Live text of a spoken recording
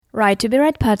Right to be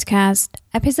Read podcast,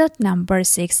 episode number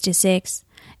 66.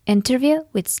 Interview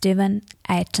with Stephen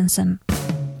Aitchison.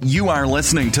 You are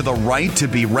listening to the Right to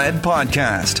be Read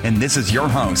podcast, and this is your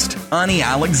host, Ani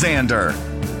Alexander.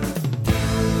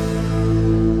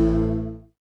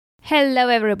 Hello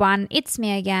everyone, it's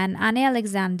me again, Ani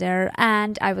Alexander,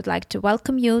 and I would like to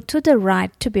welcome you to the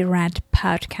Right to be Read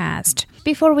podcast.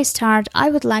 Before we start, I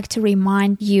would like to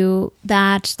remind you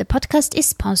that the podcast is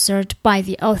sponsored by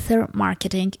the Author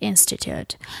Marketing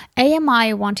Institute.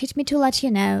 AMI wanted me to let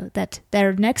you know that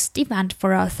their next event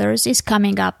for authors is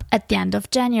coming up at the end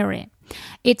of January.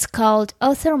 It's called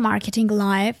Author Marketing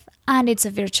Live, and it's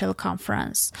a virtual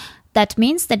conference. That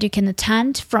means that you can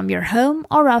attend from your home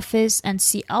or office and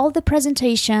see all the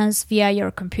presentations via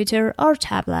your computer or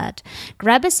tablet.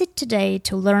 Grab a seat today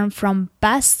to learn from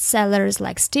bestsellers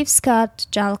like Steve Scott,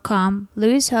 Joel Comm,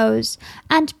 Lewis Howes,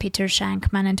 and Peter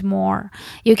Shankman and more.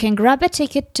 You can grab a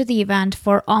ticket to the event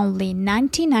for only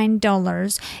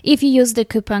 $99 if you use the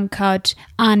coupon code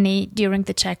ANI during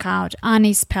the checkout.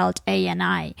 ANI spelled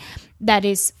A-N-I. That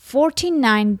is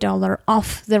 $49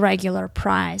 off the regular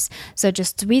price. So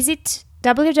just visit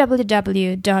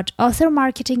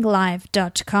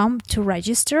www.authormarketinglive.com to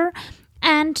register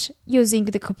and using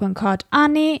the coupon code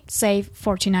ANI, save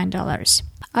 $49.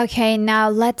 Okay, now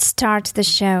let's start the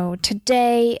show.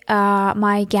 Today,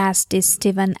 my guest is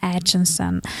Stephen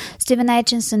Aitchison. Stephen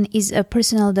Aitchison is a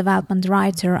personal development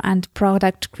writer and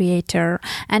product creator,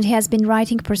 and he has been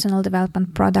writing personal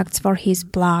development products for his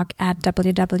blog at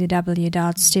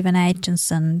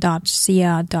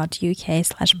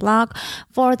www.stephenaitchison.co.uk/blog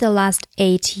for the last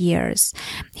 8 years.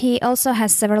 He also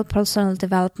has several personal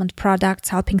development products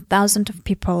helping thousands of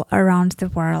people around the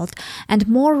world, and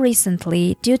more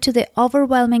recently, due to the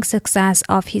overwhelming success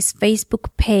of his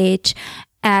Facebook page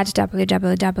at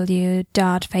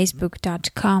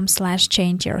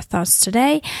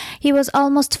www.facebook.com/changeyourthoughtstoday, he was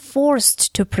almost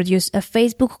forced to produce a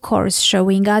Facebook course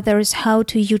showing others how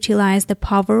to utilize the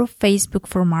power of Facebook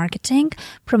for marketing,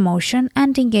 promotion,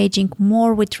 and engaging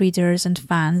more with readers and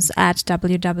fans at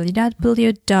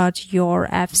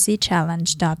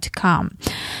www.yourfcchallenge.com.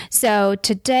 So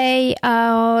today,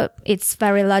 it's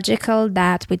very logical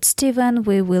that with Stephen,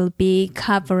 we will be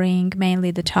covering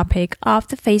mainly the topic of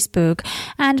the Facebook,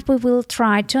 and we will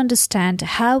try to understand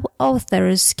how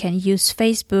authors can use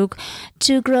Facebook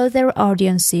to grow their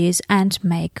audiences and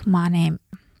make money.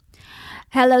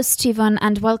 Hello, Stephen,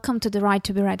 and welcome to the Right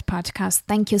to be Read podcast.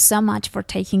 Thank you so much for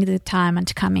taking the time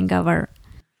and coming over.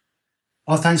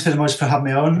 Oh, thanks very much for having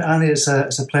me on, Annie. It's a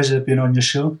pleasure being on your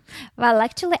show. Well,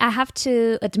 actually, I have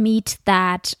to admit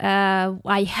that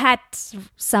I had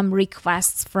some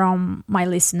requests from my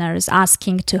listeners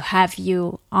asking to have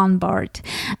you on board.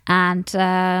 And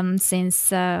because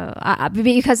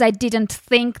I didn't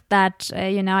think that,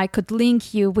 I could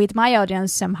link you with my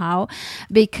audience somehow,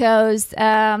 because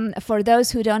for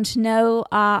those who don't know,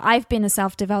 I've been a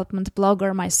self-development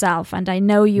blogger myself, and I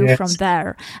know you from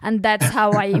there. And that's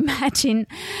how I imagine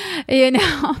you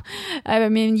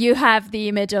have the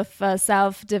image of a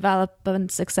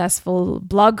self-development successful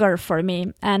blogger for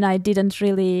me, and I didn't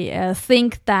really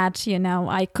think that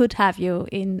I could have you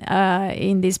in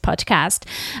this podcast.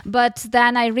 But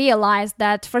then I realized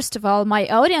that first of all, my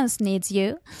audience needs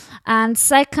you, and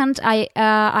second, I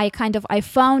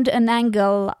found an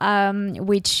angle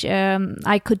which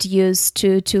I could use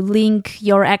to link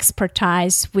your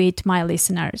expertise with my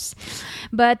listeners.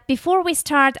 But before we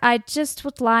start, I just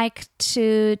would like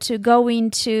to go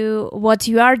into what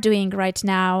you are doing right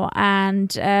now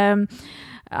and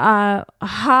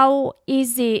how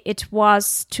easy it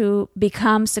was to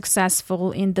become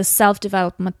successful in the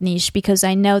self-development niche, because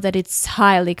I know that it's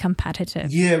highly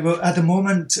competitive. Yeah, well, at the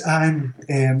moment, I'm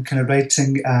kind of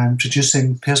writing and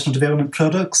producing personal development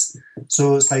products.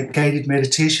 So it's like guided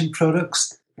meditation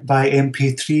products by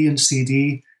MP3 and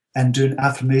CD, and doing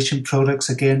affirmation products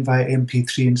again via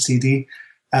MP3 and CD,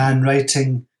 and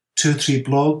writing 2 or 3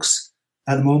 blogs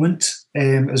at the moment,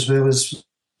 as well as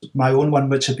my own one,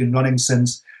 which I've been running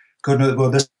since,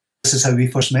 this is how we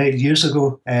first met years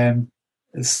ago.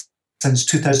 Since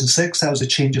 2006, that was a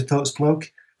Change Your Thoughts blog,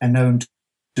 and now I'm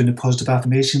doing a positive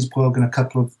affirmations blog and a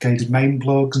couple of guided mind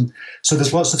blogs. And so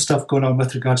there's lots of stuff going on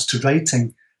with regards to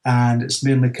writing, and it's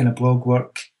mainly kind of blog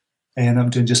work I'm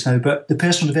doing just now. But the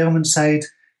personal development side,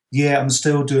 yeah, I'm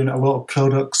still doing a lot of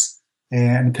products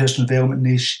in the personal development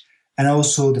niche, and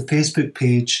also the Facebook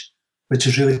page, which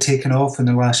has really taken off in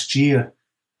the last year.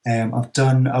 I've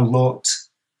done a lot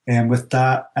with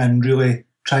that, and really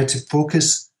tried to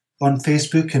focus on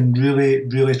Facebook and really,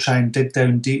 really try and dig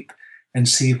down deep and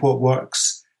see what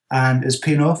works. And it's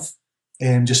paying off.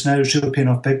 Just now it's really paying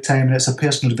off big time, and it's a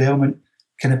personal development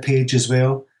kind of page as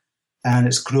well. And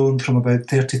it's grown from about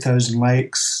 30,000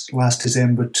 likes last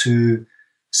December to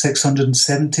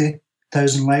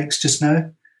 670,000 likes just now.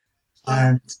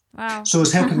 And wow. So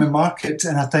it's helping me market,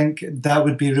 and I think that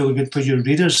would be really good for your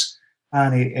readers,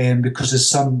 Annie, because there's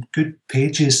some good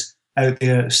pages out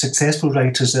there, successful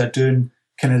writers that are doing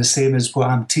kind of the same as what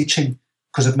I'm teaching,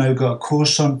 because I've now got a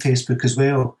course on Facebook as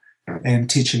well,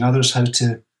 teaching others how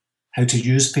to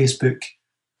use Facebook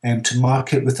to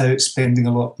market without spending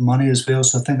a lot of money as well.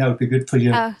 So I think that would be good for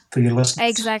your listeners.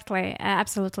 Exactly,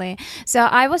 absolutely. So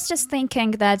I was just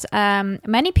thinking that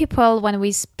many people, when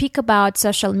we speak about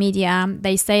social media,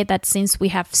 they say that since we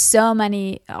have so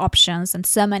many options and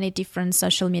so many different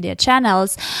social media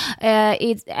channels,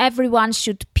 everyone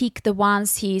should pick the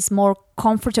ones he's more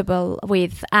comfortable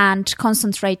with and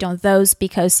concentrate on those,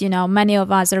 because many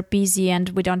of us are busy and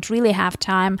we don't really have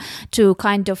time to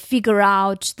kind of figure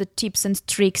out the tips and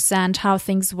tricks and how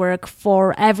things work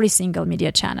for every single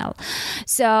media channel.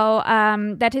 So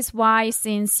that is why,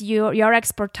 since your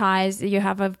expertise, you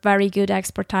have a very good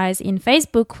expertise in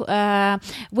Facebook,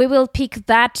 we will pick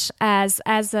that as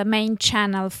a main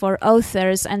channel for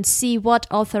authors and see what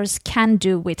authors can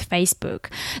do with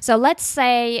Facebook. So let's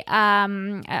say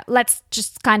let's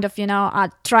just kind of,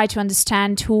 try to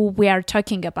understand who we are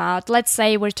talking about. Let's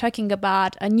say we're talking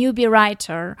about a newbie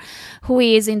writer who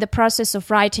is in the process of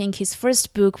writing his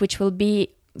first book, which will be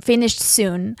finished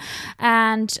soon,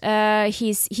 and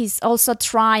he's also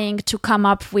trying to come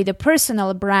up with a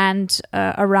personal brand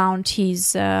around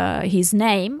his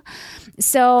name.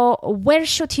 So where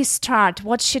should he start?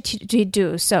 What should he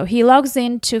do? So he logs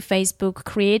into Facebook,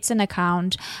 creates an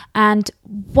account, and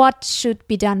what should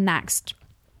be done next?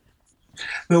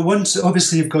 Well, once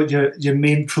obviously you've got your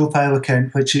main profile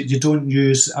account, which you don't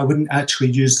use, I wouldn't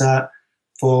actually use that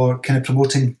for kind of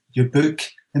promoting your book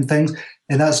and things,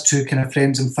 and that's to kind of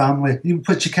friends and family,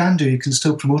 which you can do, you can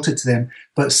still promote it to them,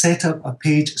 but set up a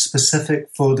page specific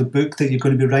for the book that you're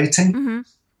going to be writing. Mm-hmm.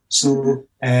 So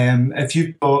if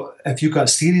you've got a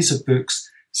series of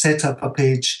books, set up a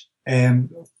page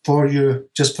for you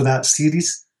just for that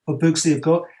series of books that you've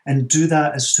got, and do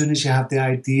that as soon as you have the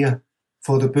idea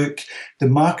for the book. The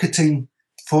marketing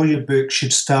for your book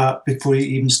should start before you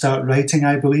even start writing,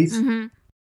 I believe.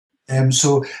 Mm-hmm.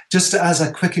 So just as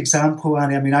a quick example,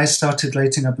 Annie, I mean, I started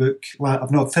writing a book. Well,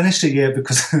 I've not finished it yet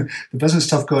because the business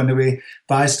stuff got in the way,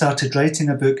 but I started writing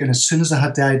a book, and as soon as I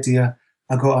had the idea,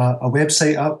 I got a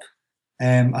website up,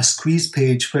 a squeeze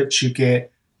page, which you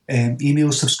get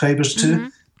email subscribers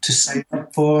to sign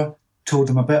up for, told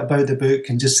them a bit about the book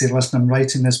and just say, listen, I'm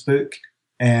writing this book.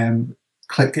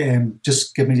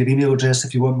 Just give me your email address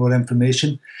if you want more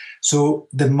information. So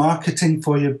the marketing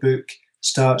for your book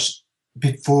starts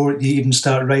before you even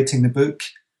start writing the book,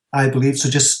 I believe. So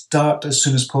just start as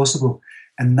soon as possible.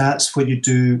 And that's what you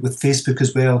do with Facebook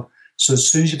as well. So as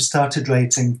soon as you've started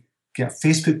writing, get a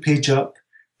Facebook page up.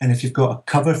 And if you've got a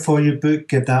cover for your book,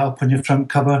 get that up on your front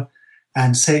cover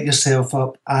and set yourself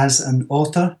up as an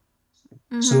author.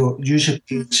 Mm-hmm. So use your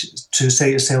page to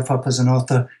set yourself up as an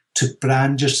author, to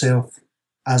brand yourself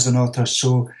as an author.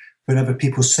 So whenever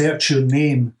people search your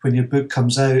name when your book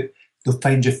comes out, they'll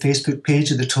find your Facebook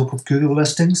page at the top of Google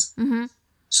listings. Mm-hmm.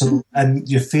 So, and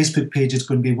your Facebook page is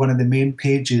going to be one of the main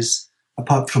pages,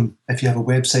 apart from if you have a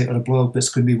website or a blog, but it's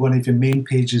going to be one of your main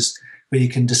pages where you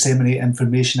can disseminate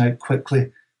information out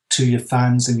quickly to your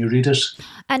fans and your readers.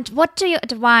 And what do you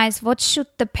advise? What should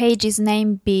the page's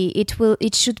name be?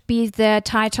 It should be the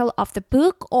title of the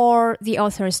book or the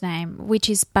author's name? Which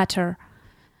is better?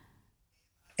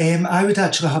 I would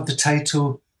actually have the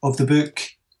title of the book,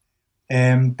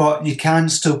 but you can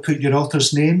still put your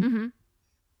author's name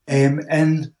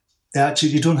in the actual.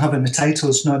 You don't have it in the title;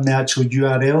 it's not in the actual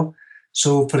URL.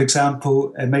 So, for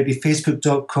example, it might be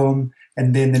facebook.com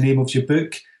and then the name of your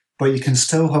book, but you can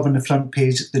still have on the front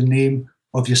page the name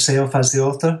of yourself as the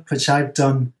author, which I've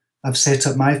done. I've set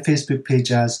up my Facebook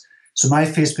page as. So my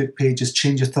Facebook page is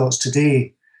Change Your Thoughts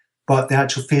Today, but the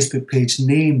actual Facebook page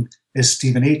name is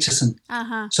Stephen Aitchison.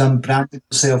 So I'm branding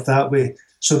myself that way.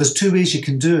 So there's two ways you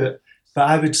can do it, but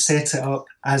I would set it up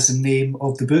as the name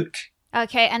of the book.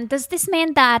 Okay, and does this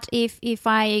mean that if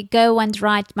I go and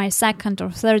write my second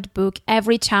or third book,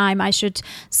 every time I should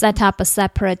set up a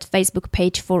separate Facebook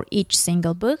page for each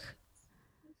single book?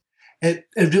 It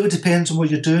really depends on what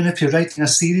you're doing. If you're writing a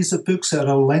series of books that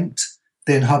are all linked,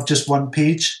 then have just one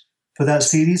page for that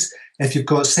series. If you've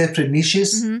got separate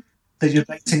niches that you're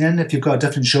writing in, if you've got a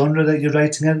different genre that you're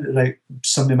writing in, like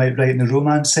somebody might write in the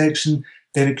romance section,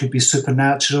 then it could be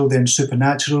supernatural, then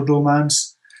supernatural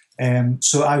romance.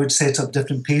 So I would set up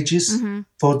different pages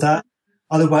for that.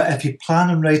 Otherwise, if you plan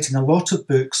on writing a lot of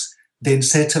books, then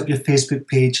set up your Facebook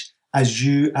page as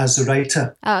you as the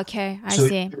writer. Okay, I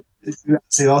see. You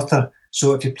as the author.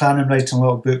 So if you plan on writing a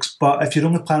lot of books, but if you're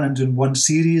only planning on doing one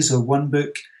series or one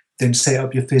book, then set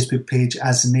up your Facebook page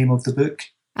as the name of the book.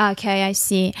 Okay, I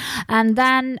see. And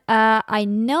then I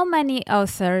know many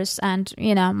authors, and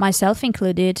myself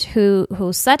included, who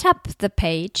set up the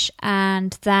page,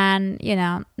 and then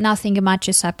nothing much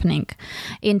is happening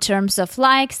in terms of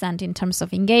likes and in terms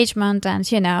of engagement, and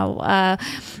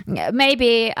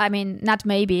maybe, I mean, not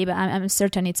maybe, but I'm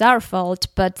certain it's our fault.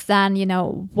 But then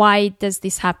why does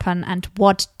this happen, and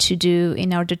what to do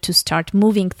in order to start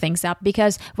moving things up?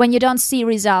 Because when you don't see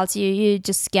results, you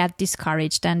just get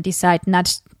discouraged and decide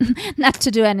not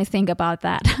to do anything about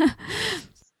that.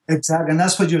 Exactly. And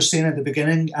that's what you were saying at the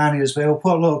beginning, Annie, as well.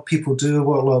 What a lot of people do,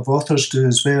 what a lot of authors do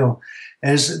as well,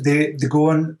 is they go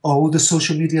on all the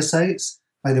social media sites.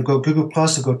 Like they've got Google+,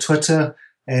 they've got Twitter,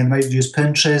 and they might use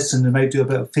Pinterest, and they might do a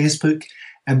bit of Facebook.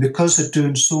 And because they're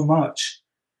doing so much,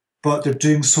 but they're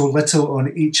doing so little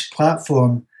on each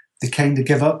platform, they kind of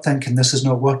give up thinking this is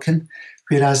not working.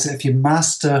 Whereas if you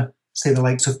master, say, the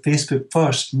likes of Facebook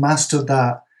first, master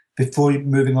that before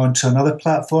moving on to another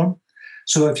platform.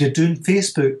 So if you're doing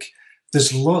Facebook,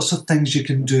 there's lots of things you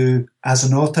can do as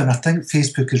an author. And I think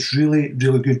Facebook is really,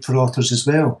 really good for authors as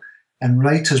well and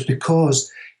writers,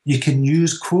 because you can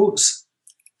use quotes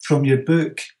from your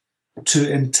book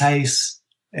to entice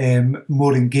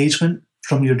more engagement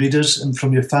from your readers and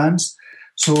from your fans.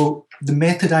 So the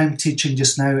method I'm teaching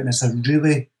just now, and it's a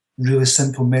really, really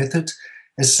simple method,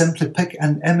 is simply pick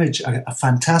an image, a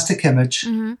fantastic image,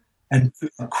 and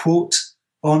put a quote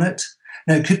on it.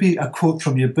 Now, it could be a quote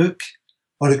from your book,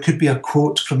 or it could be a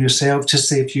quote from yourself. Just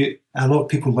say, a lot of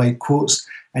people like quotes,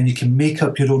 and you can make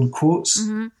up your own quotes,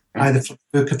 either from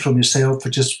the book or from yourself, for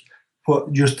just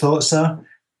what your thoughts are.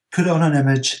 Put it on an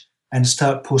image and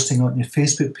start posting it on your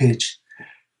Facebook page.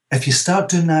 If you start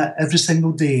doing that every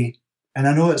single day, and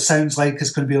I know it sounds like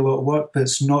it's going to be a lot of work, but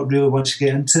it's not really once you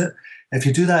get into it. If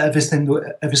you do that every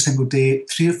single day,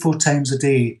 3 or 4 times a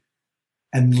day,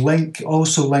 and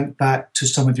also link back to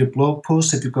some of your blog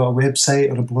posts. If you've got a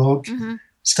website or a blog,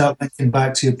 start linking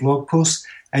back to your blog posts,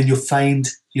 and you'll find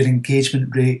your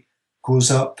engagement rate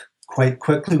goes up quite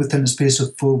quickly within the space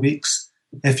of 4 weeks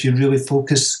if you really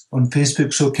focus on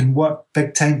Facebook. So it can work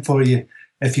big time for you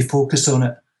if you focus on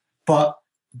it. But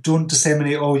don't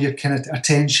disseminate all your kind of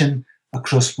attention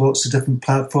across lots of different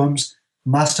platforms.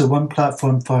 Master one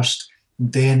platform first,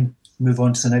 then move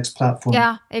on to the next platform.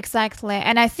 Yeah, exactly.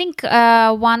 And I think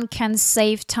one can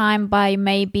save time by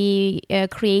maybe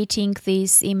creating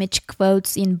these image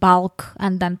quotes in bulk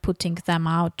and then putting them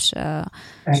out.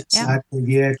 Exactly,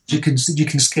 yeah. You can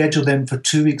schedule them for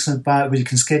 2 weeks in advance, but you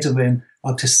can schedule them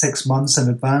up to 6 months in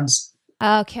advance.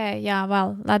 Okay, yeah,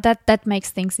 well, that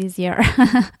makes things easier.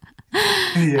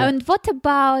 Yeah. And what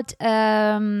about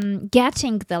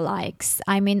getting the likes?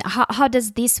 I mean, how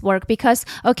does this work? Because,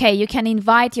 okay, you can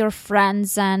invite your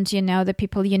friends and, the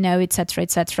people etc.,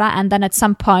 etc., and then at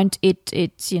some point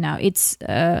it's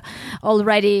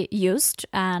already used,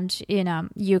 and,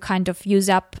 you kind of use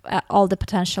up all the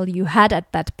potential you had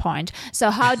at that point. So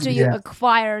how do you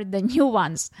acquire the new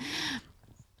ones?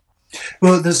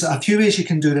 Well, there's a few ways you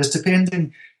can do this,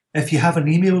 depending if you have an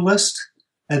email list.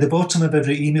 At the bottom of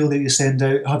every email that you send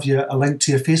out, have you a link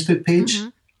to your Facebook page,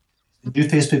 your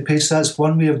Facebook page. So that's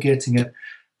one way of getting it.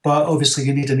 But obviously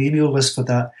you need an email list for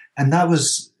that. And that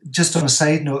was, just on a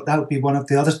side note, that would be one of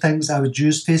the other things I would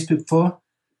use Facebook for,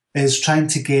 is trying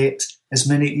to get as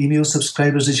many email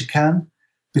subscribers as you can,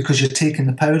 because you're taking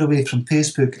the power away from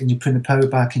Facebook and you're putting the power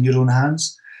back in your own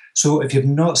hands. So if you've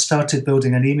not started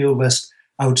building an email list,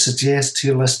 I would suggest to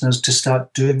your listeners to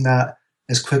start doing that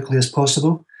as quickly as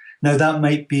possible. Now, that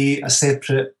might be a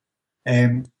separate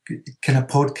kind of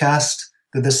podcast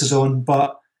that this is on,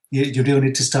 but you really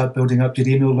need to start building up your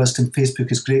email list, and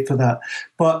Facebook is great for that.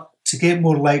 But to get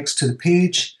more likes to the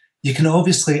page, you can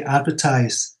obviously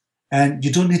advertise, and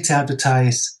you don't need to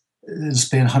advertise and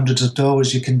spend hundreds of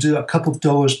dollars. You can do a couple of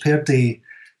dollars per day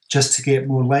just to get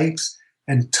more likes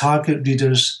and target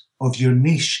readers of your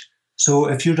niche. So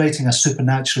if you're writing a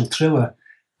supernatural thriller,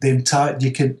 then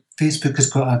Facebook has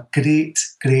got a great,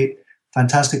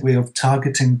 fantastic way of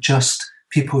targeting just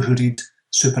people who read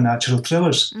supernatural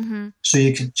thrillers. So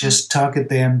you can just target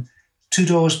them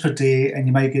 $2 per day, and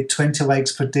you might get 20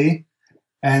 likes per day.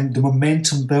 And the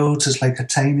momentum builds as like a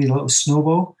tiny little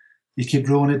snowball. You keep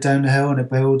rolling it down the hill, and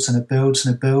it builds and it builds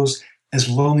and it builds, as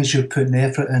long as you're putting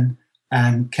effort in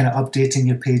and kind of updating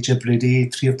your page every day,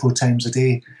 3 or 4 times a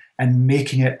day, and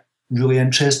making it really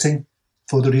interesting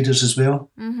for the readers as well.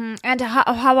 And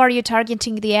how are you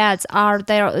targeting the ads? Are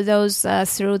there those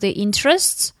through the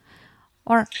interests,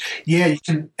 Or yeah, you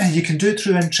can do it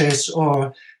through interests,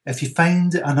 or if you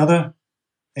find another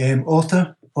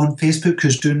author on Facebook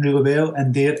who's doing really well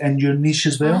and they're in your niche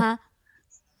as well. uh-huh.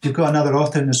 If you've got another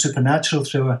author in the supernatural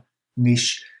thriller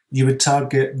niche, you would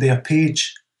target their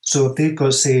page. So if they've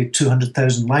got, say,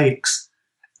 200,000 likes,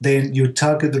 then you would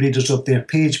target the readers of their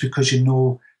page because you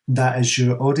know that is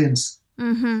your audience.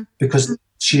 Mm-hmm. Because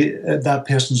that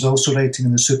person's also writing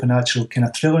in the supernatural kind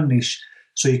of thriller niche.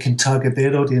 So you can target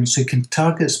their audience. So you can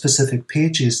target specific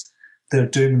pages that are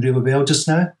doing really well just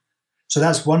now. So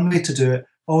that's one way to do it.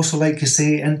 Also, like you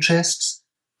say, interests,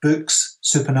 books,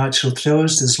 supernatural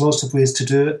thrillers, there's lots of ways to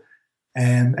do it.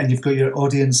 And you've got your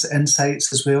audience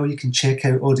insights as well. You can check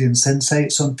out audience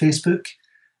insights on Facebook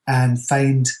and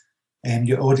find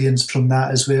your audience from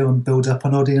that as well and build up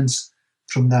an audience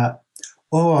from that.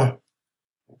 Or,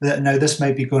 now this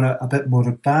might be going a bit more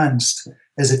advanced,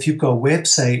 is if you've got a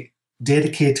website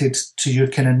dedicated to your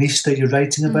kind of niche that you're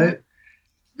writing about,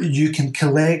 you can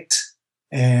collect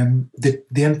the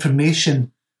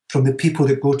information from the people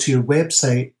that go to your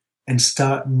website and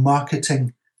start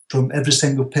marketing from every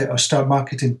single or start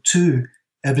marketing to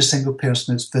every single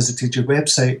person that's visited your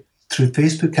website through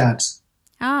Facebook ads.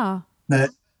 Oh. Now,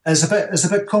 it's a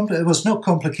bit complicated. Well, it's not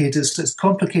complicated. It's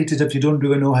complicated if you don't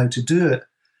really know how to do it,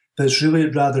 but it's really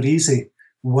rather easy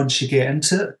once you get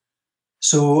into it.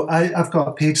 So I've got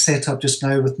a page set up just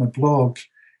now with my blog.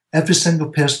 Every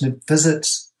single person that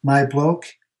visits my blog,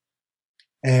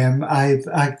 I've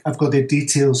got their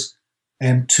details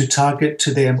to target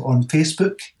to them on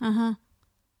Facebook. Uh-huh.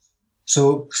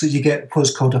 So you get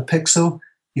what's called a pixel.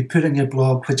 You put in your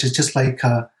blog, which is just like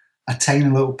a tiny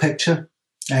little picture,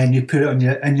 and you put it on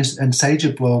inside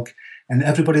your blog. And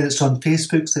everybody that's on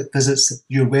Facebook that visits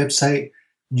your website,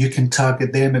 you can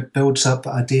target them. It builds up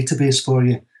a database for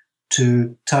you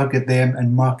to target them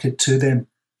and market to them.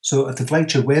 So if they've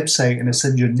liked your website and it's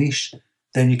in your niche,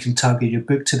 then you can target your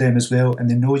book to them as well, and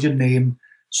they know your name,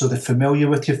 so they're familiar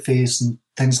with your face and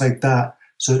things like that.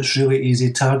 So it's really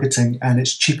easy targeting, and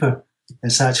it's cheaper.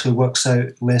 It actually works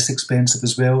out less expensive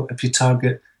as well if you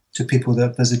target to people that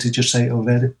have visited your site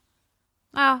already.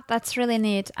 Oh, that's really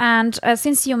neat. And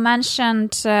since you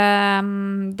mentioned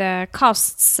the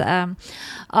costs,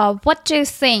 what do you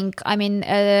think? I mean,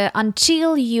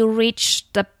 until you reach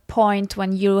the point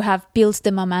when you have built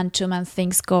the momentum and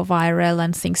things go viral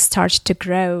and things start to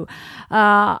grow,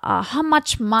 how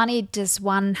much money does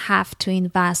one have to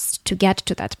invest to get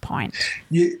to that point?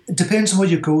 It depends on what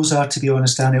your goals are, to be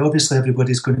honest, Annie. Obviously,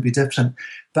 everybody's going to be different.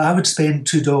 But I would spend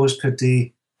 $2 per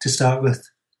day to start with.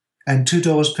 And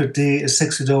 $2 per day is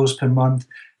 $60 per month.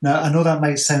 Now, I know that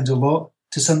might sound a lot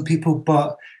to some people,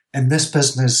 but in this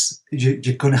business,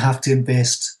 you're going to have to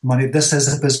invest money. This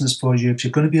is a business for you. If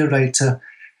you're going to be a writer,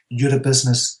 you're a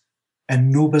business,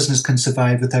 and no business can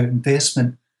survive without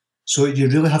investment. So you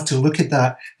really have to look at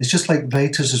that. It's just like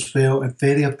writers as well are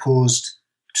very opposed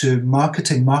to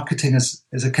marketing. Marketing is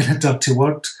a kind of dirty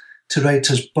word to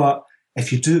writers, but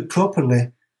if you do it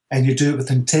properly and you do it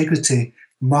with integrity,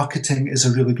 marketing is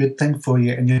a really good thing for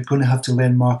you, and you're going to have to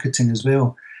learn marketing as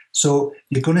well. So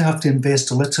you're going to have to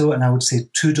invest a little, and I would say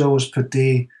 $2 per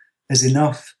day is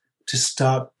enough to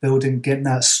start building, getting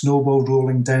that snowball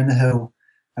rolling down the hill.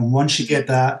 And once you get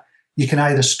that, you can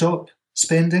either stop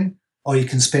spending, or you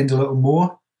can spend a little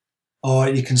more, or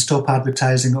you can stop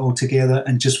advertising altogether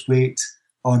and just wait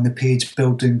on the page,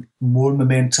 building more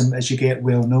momentum as you get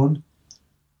well known.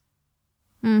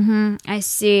 Mm-hmm, I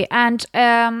see. And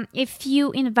if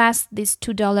you invest this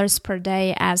 $2 per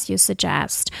day, as you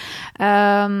suggest,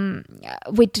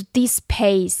 with this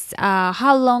pace,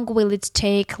 how long will it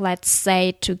take, let's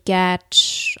say, to get,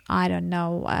 I don't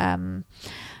know,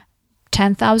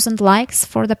 10,000 likes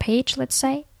for the page, let's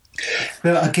say?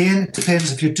 Well, again, it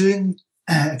depends. If you're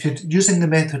using the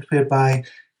method whereby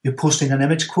you're posting an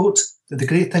image quote, the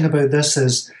great thing about this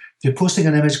is if you're posting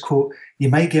an image quote, you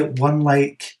might get one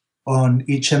like on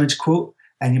each image quote,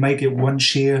 and you might get one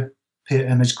share per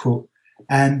image quote.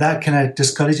 And that kind of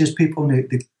discourages people, and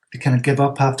they kind of give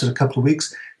up after a couple of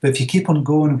weeks. But if you keep on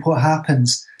going, what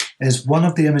happens is one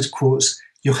of the image quotes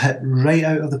you'll hit right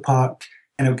out of the park,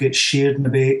 and it'll get shared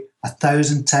maybe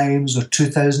 1,000 times or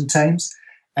 2,000 times,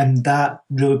 and that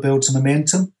really builds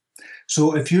momentum.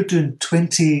 So if you're doing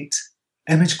 28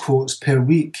 image quotes per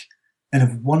week, and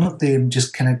if one of them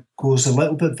just kind of goes a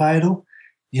little bit viral,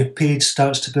 your page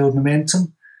starts to build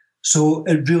momentum. So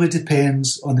it really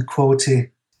depends on the quality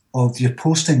of your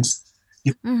postings.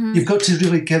 You've got to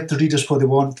really give the readers what they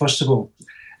want, first of all.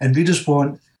 And readers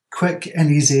want quick and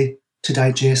easy to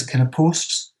digest kind of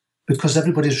posts, because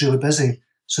everybody's really busy.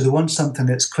 So they want something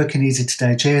that's quick and easy to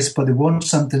digest, but they want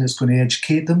something that's going to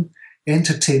educate them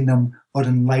entertain them or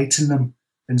enlighten them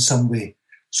in some way.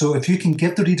 So if you can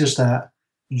give the readers that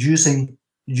using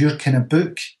your kind of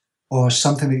book or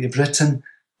something that you've written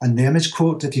and the image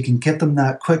quote, if you can give them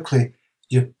that quickly,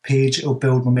 your page will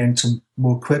build momentum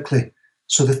more quickly.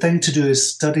 So the thing to do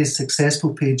is study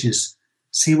successful pages,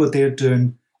 see what they're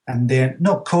doing, and then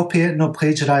not copy it, not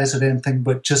plagiarize or anything,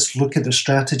 but just look at their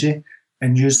strategy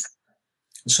and use.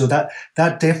 So that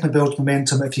definitely builds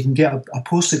momentum. If you can get a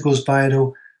post that goes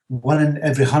viral, 1 in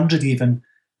every 100 even,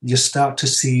 you start to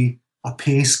see a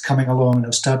pace coming along,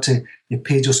 and your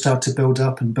page will start to build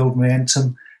up and build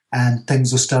momentum, and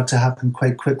things will start to happen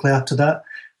quite quickly after that.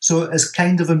 So it's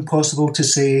kind of impossible to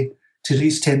say to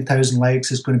reach 10,000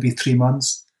 likes is going to be 3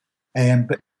 months,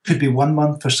 but it could be 1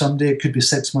 month for somebody, it could be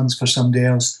 6 months for somebody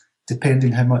else,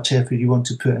 depending how much effort you want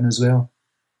to put in as well.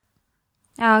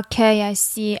 Okay, I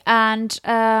see. And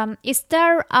is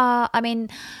there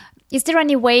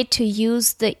any way to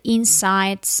use the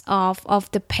insights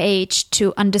of the page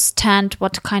to understand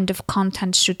what kind of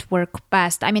content should work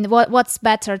best? I mean, what's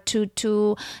better,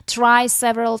 to try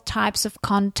several types of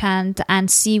content and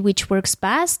see which works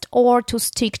best, or to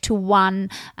stick to one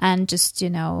and just,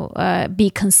 be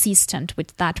consistent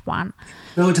with that one?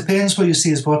 Well, it depends what you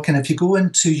see is working. If you go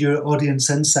into your audience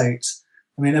insights,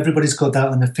 I mean, everybody's got that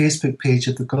on their Facebook page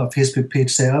if they've got a Facebook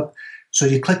page set up. So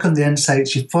you click on the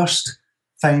insights, you first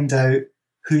find out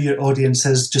who your audience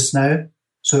is just now.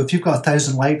 So if you've got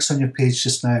 1,000 likes on your page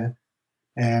just now,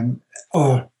 if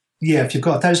you've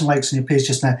got 1,000 likes on your page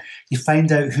just now, you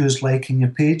find out who's liking your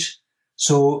page.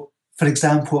 So, for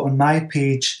example, on my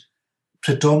page,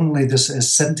 predominantly this is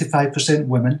 75%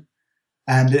 women,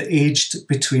 and aged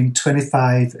between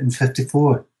 25 and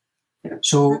 54.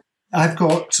 So I've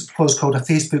got what's called a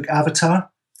Facebook avatar.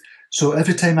 So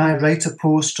every time I write a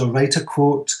post or write a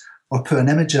quote or put an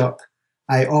image up,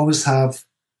 I always have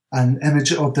an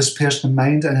image of this person in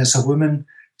mind, and it's a woman.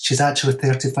 She's actually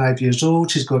 35 years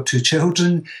old. She's got 2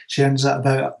 children. She earns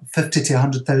about $50,000 to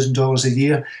 $100,000 a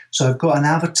year. So I've got an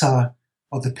avatar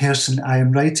of the person I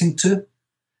am writing to.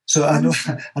 So I know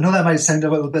that might sound a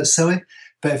little bit silly,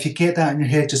 but if you get that in your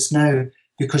head just now,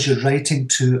 because you're writing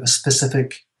to a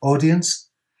specific audience.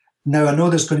 Now, I know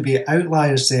there's going to be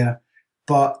outliers there,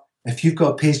 but if you've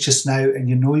got a page just now and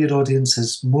you know your audience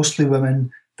is mostly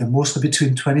women, they're mostly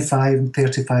between 25 and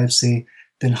 35, say,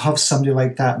 then have somebody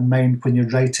like that in mind when you're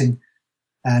writing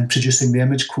and producing the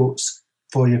image quotes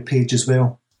for your page as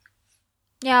well.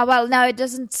 Yeah, well, no, it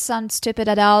doesn't sound stupid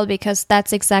at all, because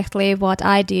that's exactly what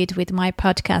I did with my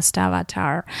podcast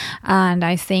avatar. And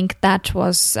I think that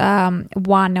was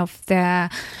one of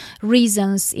the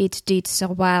reasons it did so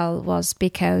well, was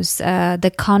because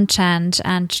the content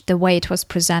and the way it was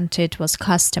presented was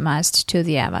customized to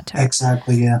the avatar.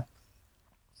 Exactly, yeah.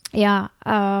 Yeah,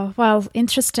 well,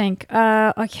 interesting.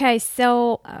 Okay,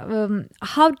 so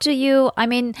how do you,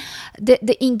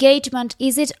 the engagement,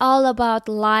 is it all about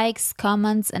likes,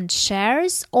 comments, and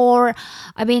shares? Or,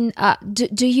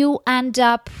 do you end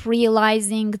up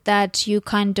realizing that you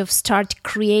kind of start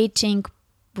creating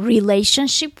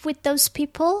relationship with those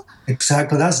people?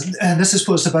 Exactly, and this is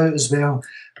what it's about as well.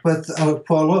 What a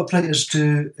lot of writers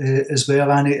do as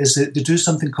well, Annie, is that they do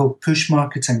something called push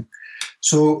marketing.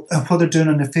 So what they're doing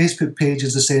on the Facebook page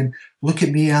is they're saying, look at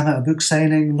me, I'm at a book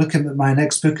signing, look at my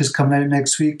next book is coming out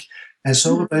next week. And it's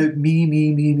all about me,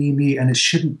 and it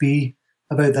shouldn't be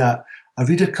about that. A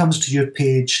reader comes to your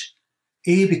page,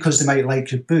 A, because they might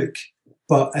like your book,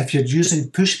 but if you're using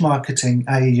push marketing,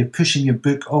 i.e. you're pushing your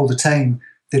book all the time,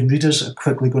 then readers are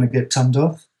quickly going to get turned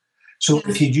off. So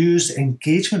if you use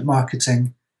engagement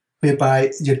marketing,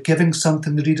 whereby you're giving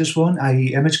something the readers want,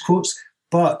 i.e. image quotes,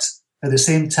 but at the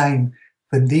same time,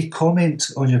 when they comment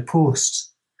on your posts,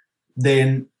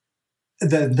 then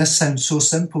this sounds so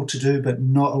simple to do, but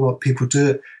not a lot of people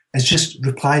do it. It's just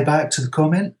reply back to the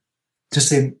comment, just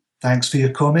saying thanks for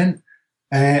your comment,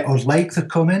 or like the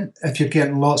comment. If you're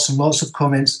getting lots and lots of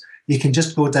comments, you can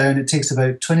just go down. It takes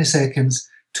about 20 seconds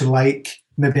to like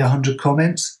maybe 100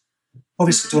 comments.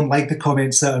 Obviously, don't like the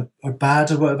comments that are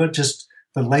bad or whatever,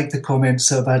 but like the comments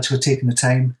that have actually taken the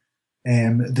time.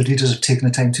 The readers have taken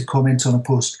the time to comment on a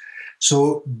post.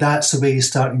 So that's the way you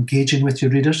start engaging with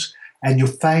your readers. And you'll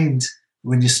find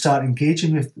when you start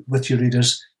engaging with your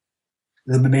readers,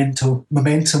 the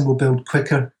momentum will build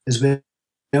quicker as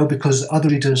well, because other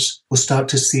readers will start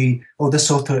to see, oh, this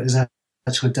author is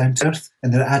actually down to earth,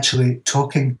 and they're actually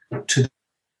talking to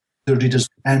the readers.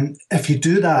 And if you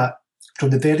do that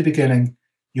from the very beginning,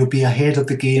 you'll be ahead of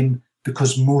the game,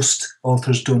 because most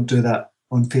authors don't do that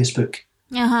on Facebook.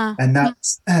 Uh-huh. And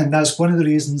that's one of the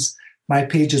reasons my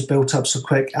page is built up so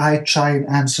quick. I try and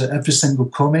answer every single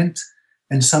comment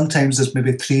and sometimes there's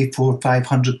maybe 300, 400,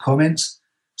 500 comments.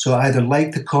 So I either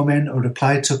like the comment or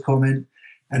reply to a comment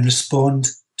and respond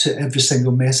to every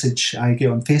single message I get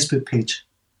on Facebook page.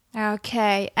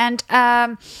 Okay, and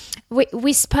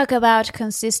we spoke about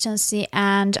consistency,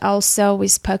 and also we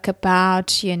spoke about,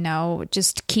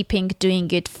 just keeping doing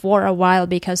it for a while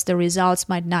because the results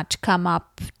might not come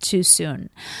up too soon.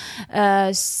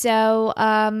 So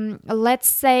let's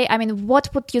say,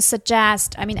 what would you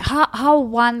suggest? How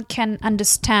one can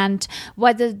understand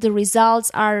whether the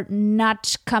results are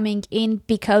not coming in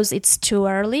because it's too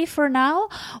early for now,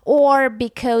 or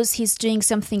because he's doing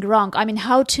something wrong?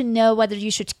 How to know whether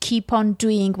you should keep on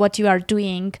doing what you are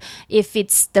doing if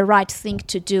it's the right thing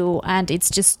to do and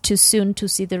it's just too soon to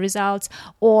see the results,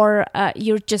 or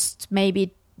you're just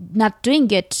maybe not doing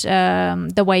it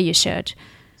the way you should.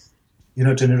 You're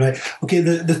not doing it right. Okay,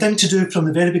 the thing to do from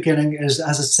the very beginning is,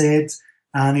 as I said,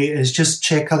 Annie, is just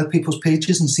check other people's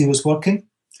pages and see what's working.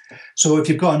 So if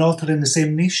you've got an author in the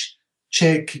same niche,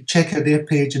 check out their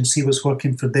page and see what's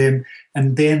working for them,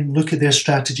 and then look at their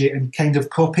strategy and kind of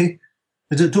copy.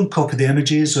 Don't copy the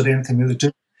images or anything that they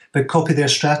do, but copy their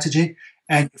strategy,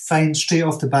 and find straight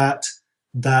off the bat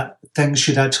that things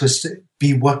should actually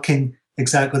be working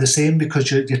exactly the same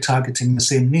because you're targeting the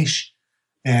same niche,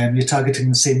 and you're targeting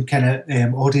the same kind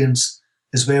of audience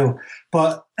as well.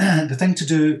 But the thing to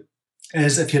do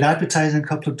is, if you're advertising a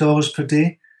couple of dollars per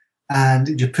day and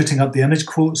you're putting up the image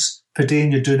quotes per day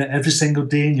and you're doing it every single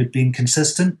day and you're being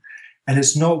consistent and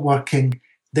it's not working,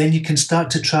 then you can start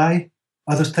to try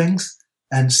other things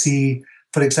and see.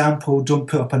 For example, don't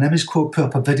put up an image quote, put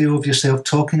up a video of yourself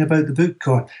talking about the book,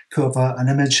 or put up an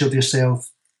image of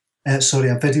yourself, a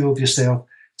video of yourself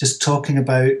just talking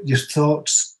about your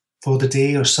thoughts for the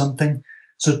day or something.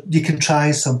 So you can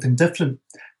try something different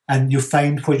and you'll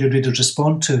find what your readers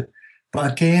respond to.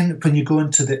 But again, when you go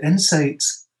into the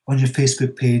insights on your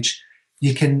Facebook page,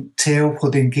 you can tell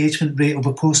what the engagement rate of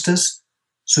a post is.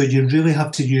 So you really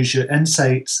have to use your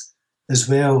insights as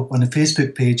well on the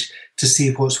Facebook page to see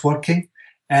what's working.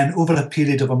 And over a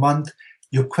period of a month,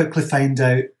 you'll quickly find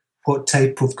out what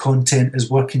type of content is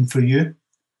working for you.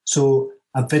 So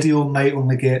a video might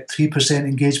only get 3%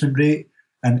 engagement rate,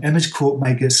 an image quote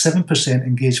might get 7%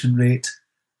 engagement rate,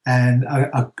 and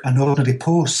an ordinary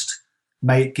post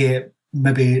might get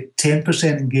maybe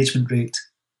 10% engagement rate.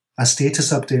 A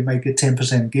status update might get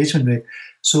 10% engagement rate.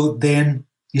 So then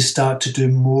you start to do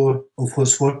more of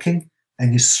what's working,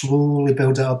 and you slowly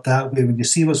build it up that way. When you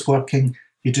see what's working,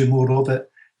 you do more of it.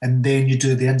 And then you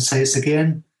do the insights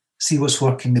again, see what's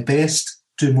working the best,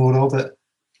 do more of it,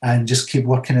 and just keep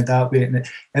working it that way. And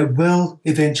it will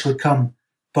eventually come,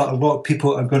 but a lot of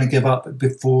people are going to give up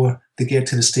before they get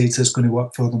to the stage that's going to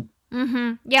work for them.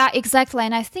 Mm-hmm. Yeah, exactly.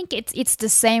 And I think it's the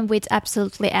same with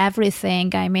absolutely everything.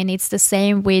 It's the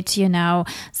same with,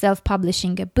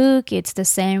 self-publishing a book. It's the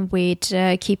same with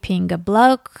keeping a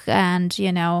blog and,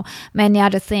 many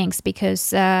other things,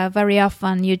 because very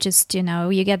often you just,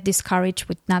 you get discouraged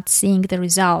with not seeing the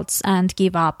results and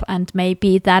give up. And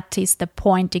maybe that is the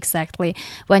point exactly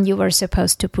when you were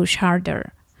supposed to push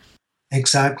harder.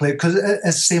 Exactly, because it's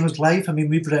the same as life.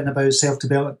 We've written about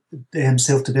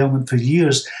self-development for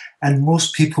years, and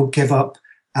most people give up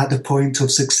at the point of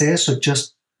success, or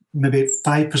just maybe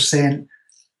 5%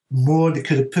 more they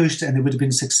could have pushed and they would have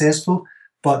been successful,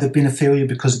 but they've been a failure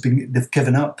because they've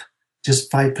given up.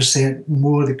 Just 5%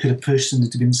 more they could have pushed and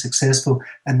they'd have been successful,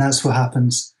 and that's what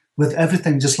happens with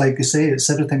everything. Just like you say, it's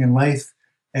everything in life.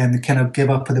 And they kind of give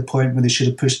up at the point where they should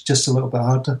have pushed just a little bit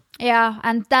harder. Yeah,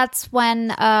 and that's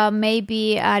when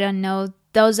maybe, I don't know,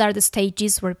 those are the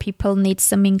stages where people need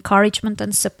some encouragement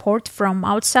and support from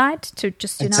outside to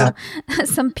just,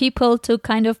 some people to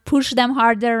kind of push them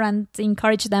harder and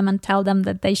encourage them and tell them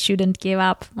that they shouldn't give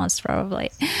up, most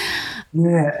probably.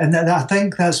 Yeah, and I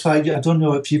think that's why, I don't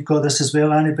know if you've got this as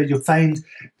well, Annie, but you'll find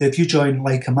that if you join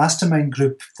like a mastermind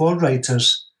group for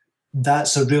writers,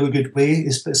 that's a really good way,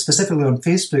 specifically on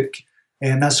Facebook,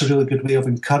 and that's a really good way of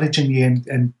encouraging you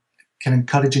and kind of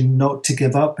encouraging not to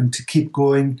give up and to keep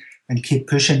going and keep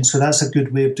pushing. So that's a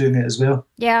good way of doing it as well.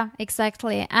 Yeah,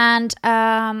 exactly. And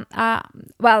when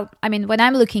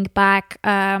I'm looking back,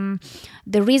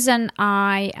 the reason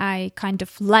I kind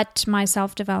of let my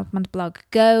self-development blog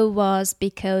go was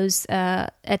because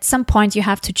at some point you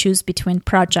have to choose between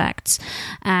projects,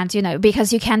 and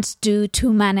because you can't do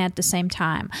too many at the same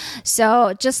time.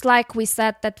 So just like we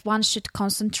said that one should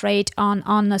concentrate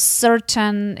on a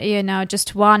certain,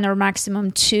 just one or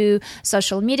maximum two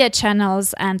social media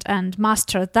channels and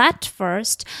master that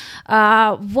first,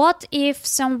 what if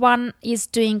someone is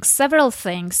doing several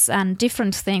things and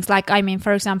different things? Like, I mean,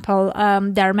 for example,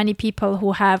 there are many people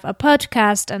who have a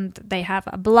podcast and they have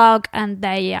a blog and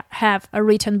they have a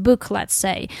written book, let's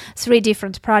say, 3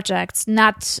 different projects,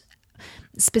 not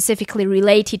specifically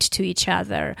related to each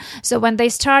other. So when they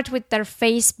start with their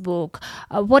Facebook,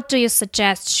 what do you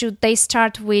suggest? Should they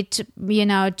start with,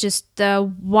 just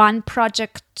one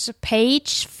project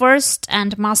page first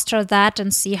and master that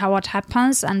and see how it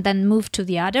happens and then move to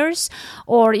the others?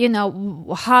 Or,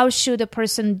 how should a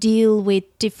person deal with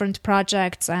different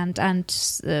projects and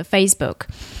Facebook?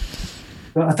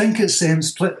 Well, I think it's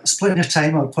splitting your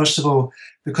time up, first of all,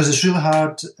 because it's really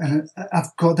hard. And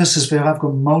I've got this as well. I've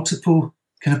got multiple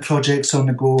kind of projects on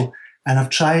the go, and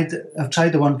I've tried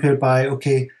the one whereby,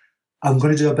 okay, I'm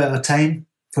going to do a bit of time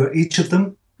for each of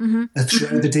them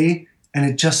throughout the day, and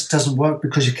it just doesn't work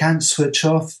because you can't switch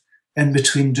off in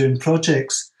between doing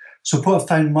projects. So what I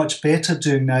found much better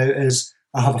doing now is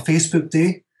I'll have a Facebook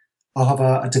day, I'll have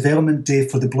a development day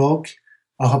for the blog,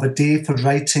 I'll have a day for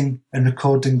writing and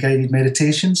recording guided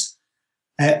meditations,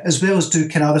 as well as do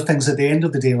kind of other things at the end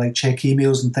of the day, like check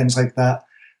emails and things like that.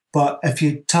 But if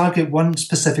you target one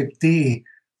specific day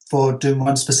for doing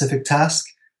one specific task,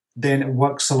 then it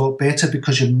works a lot better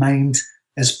because your mind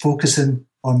is focusing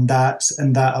on that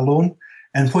and that alone.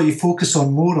 And what you focus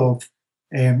on more of,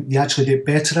 you actually get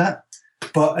better at.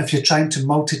 But if you're trying to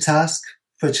multitask,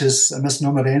 which is a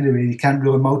misnomer anyway, you can't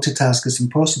really multitask, it's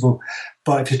impossible.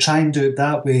 But if you try and do it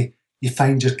that way, you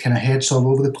find your kind of head's all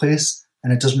over the place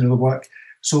and it doesn't really work.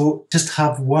 So just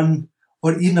have one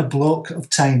or even a block of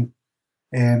time.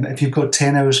 If you've got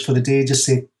 10 hours for the day, just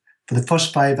say, for the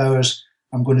first 5 hours,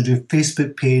 I'm going to do a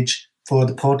Facebook page for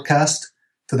the podcast.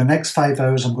 For the next 5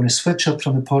 hours, I'm going to switch up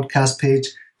from the podcast page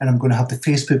and I'm going to have the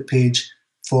Facebook page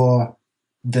for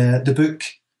the book.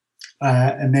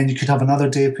 And then you could have another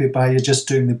day whereby you're just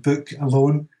doing the book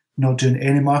alone, not doing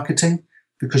any marketing,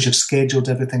 because you've scheduled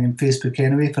everything in Facebook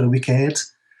anyway for a week ahead.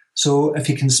 So if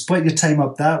you can split your time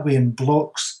up that way in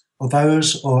blocks of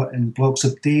hours or in blocks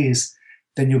of days,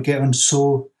 then you'll get on.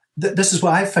 So this is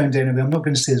what I found anyway. I'm not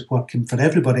going to say it's working for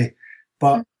everybody,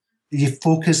 but you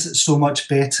focus so much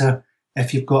better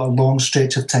if you've got a long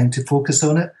stretch of time to focus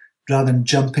on it, rather than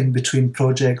jumping between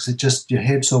projects. It just, your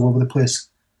head's all over the place.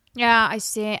 Yeah, I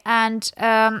see. And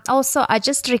also, I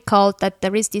just recalled that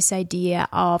there is this idea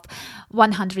of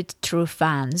 100 true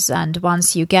fans. And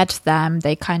once you get them,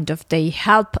 they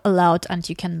help a lot and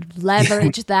you can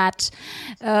leverage that,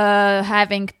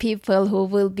 having people who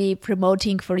will be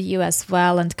promoting for you as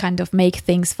well and kind of make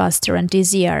things faster and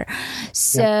easier.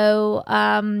 So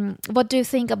what do you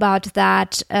think about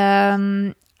that?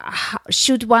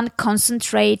 Should one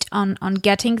concentrate on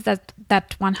getting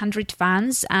that 100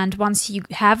 fans, and once you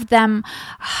have them,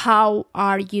 how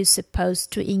are you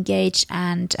supposed to engage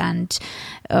and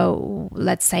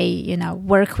let's say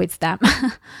work with them?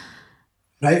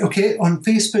 Right. Okay. On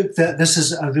Facebook, this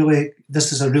is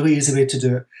a really easy way to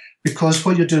do it, because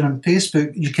what you're doing on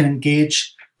Facebook, you can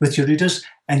engage with your readers,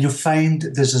 and you'll find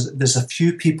there's a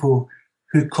few people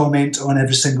who comment on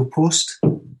every single post.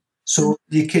 So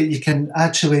you can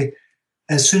actually,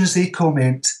 as soon as they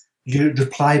comment, you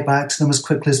reply back to them as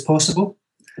quickly as possible.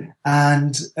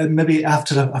 And maybe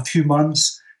after a few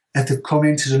months, if they've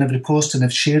commented on every post and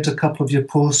have shared a couple of your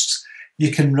posts,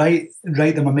 you can write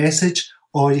them a message,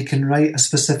 or you can write a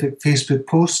specific Facebook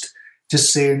post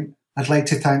just saying, I'd like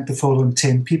to thank the following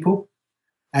 10 people.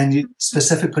 And you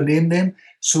specifically name them.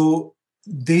 So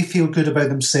they feel good about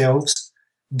themselves.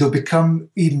 They'll become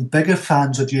even bigger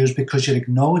fans of yours because you're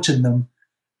acknowledging them,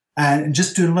 and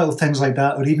just doing little things like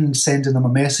that, or even sending them a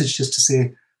message just to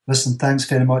say, listen, thanks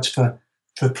very much for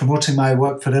promoting my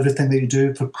work, for everything that you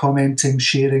do, for commenting,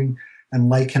 sharing and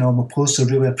liking all my posts. I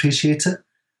really appreciate it.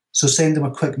 So send them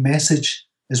a quick message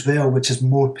as well, which is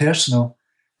more personal.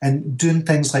 And doing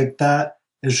things like that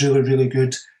is really, really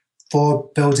good for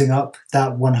building up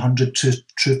that 100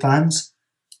 true fans,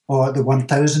 or the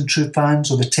 1,000 true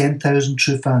fans, or the 10,000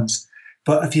 true fans.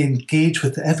 But if you engage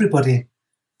with everybody,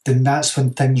 then that's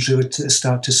when things really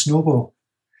start to snowball.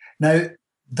 Now,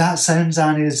 that sounds,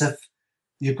 Annie, as if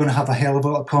you're going to have a hell of a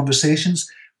lot of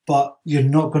conversations, but you're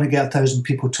not going to get 1,000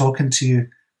 people talking to you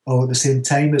all at the same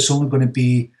time. It's only going to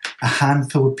be a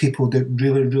handful of people that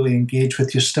really, really engage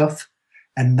with your stuff.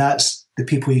 And that's the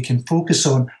people you can focus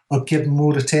on or give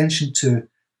more attention to,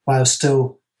 while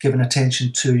still giving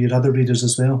attention to your other readers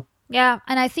as well. Yeah,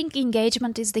 and I think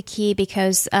engagement is the key,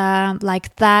 because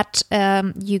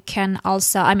you can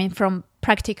also, from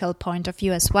practical point of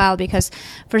view as well, because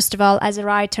first of all, as a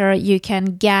writer, you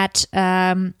can get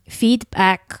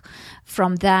feedback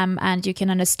from them, and you can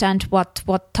understand what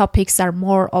topics are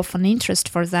more of an interest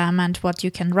for them and what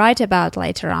you can write about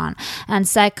later on. And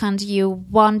second, you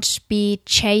won't be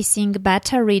chasing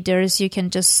beta readers. You can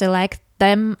just select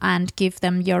them and give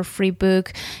them your free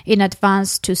book in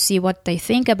advance to see what they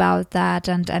think about that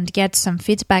and get some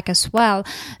feedback as well.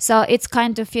 So it's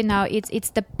kind of, it's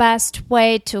the best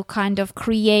way to kind of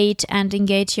create and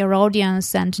engage your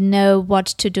audience and know what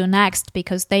to do next,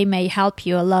 because they may help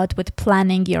you a lot with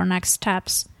planning your next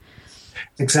steps.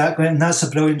 Exactly, and that's a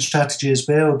brilliant strategy as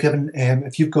well, given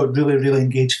if you've got really, really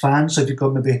engaged fans, so if you've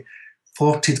got maybe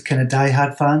 40 kind of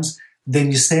diehard fans,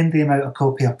 then you send them out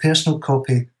a personal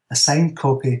copy, a signed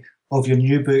copy of your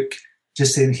new book,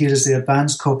 just saying, here is the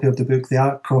advanced copy of the book, the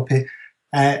art copy,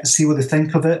 see what they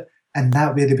think of it, and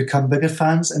that way they become bigger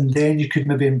fans, and then you could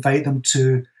maybe invite them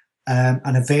to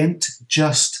an event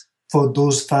just for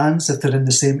those fans if they're in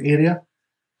the same area.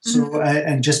 So,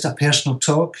 and just a personal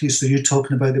talk, so you're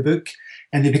talking about the book,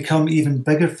 and they become even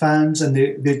bigger fans, and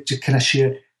they just kind of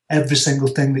share every single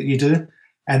thing that you do.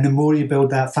 And the more you build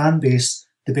that fan base,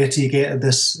 the better you get at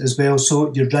this as well.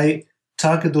 So you're right,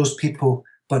 target those people,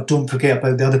 but don't forget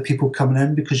about the other people coming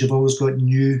in, because you've always got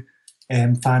new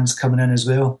fans coming in as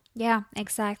well. Yeah,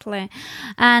 exactly.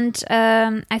 And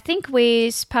I think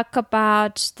we spoke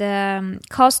about the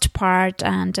cost part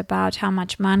and about how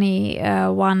much money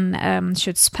one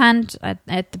should spend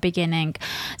at the beginning.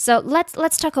 So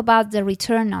let's talk about the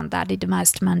return on that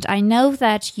investment. I know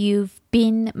that you've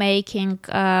been making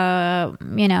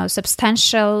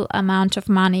substantial amount of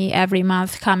money every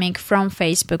month coming from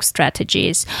Facebook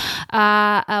strategies.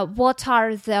 What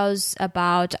are those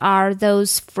about? Are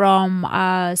those from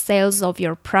sales of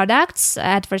your products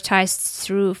advertised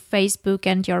through Facebook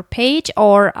and your page,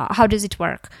 or how does it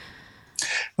work?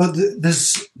 Well,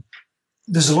 there's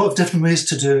a lot of different ways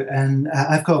to do it, and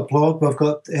I've got a blog. I've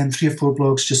got 3 or 4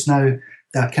 blogs just now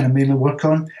that I kind of mainly work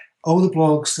on. All the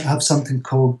blogs have something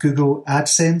called Google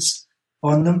AdSense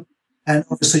on them. And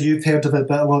obviously you've heard of it,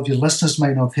 but a lot of your listeners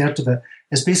might not have heard of it.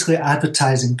 It's basically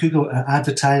advertising, Google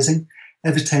advertising.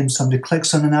 Every time somebody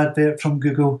clicks on an advert from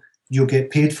Google, you'll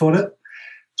get paid for it.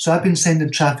 So I've been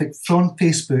sending traffic from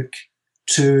Facebook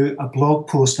to a blog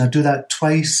post, and I do that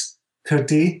twice per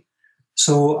day.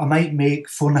 So I might make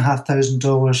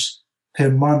 $4,500 per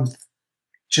month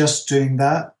just doing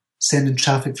that, sending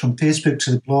traffic from Facebook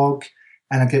to the blog,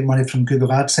 and I get money from Google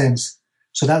AdSense.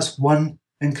 So that's one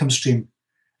income stream.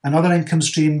 Another income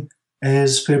stream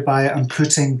is whereby I'm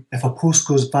putting, if a post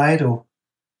goes viral,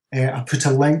 I put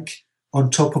a link on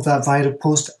top of that viral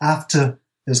post after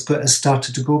it's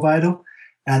started to go viral,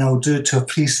 and I'll do it to a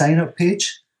free sign-up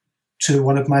page to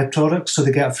one of my products. So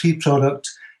they get a free product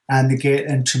and they get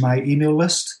into my email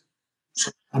list.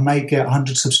 So I might get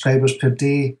 100 subscribers per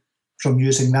day from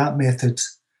using that method.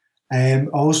 I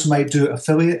also might do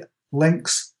affiliate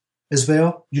links as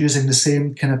well, using the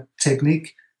same kind of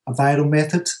technique, a viral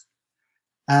method.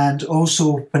 And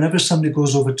also, whenever somebody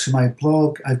goes over to my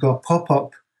blog, I've got a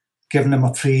pop-up giving them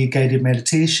a free guided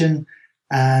meditation,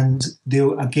 and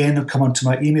they'll come onto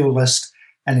my email list.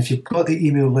 And if you've got the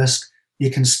email list, you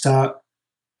can start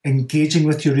engaging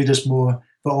with your readers more,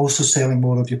 but also selling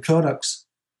more of your products.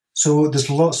 So there's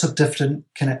lots of different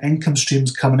kind of income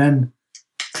streams coming in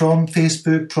from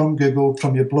Facebook, from Google,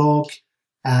 from your blog,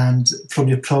 and from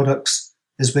your products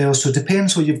as well. So it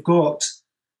depends what you've got,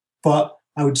 but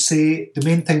I would say the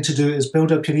main thing to do is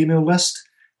build up your email list,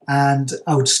 and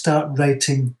I would start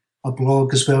writing a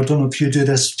blog as well. I don't know if you do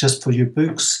this just for your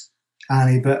books,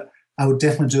 Annie, but I would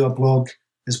definitely do a blog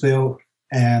as well,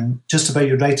 just about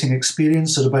your writing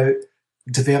experience or about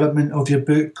development of your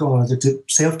book or the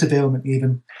self-development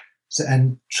even,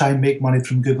 and try and make money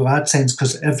from Google AdSense,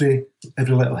 because every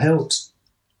little helps.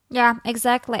 Yeah,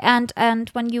 exactly. And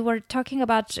when you were talking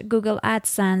about Google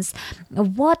AdSense,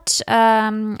 what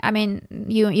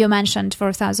you mentioned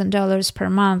 $4,000 per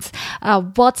month.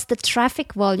 What's the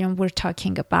traffic volume we're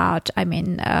talking about? I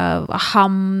mean, how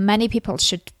many people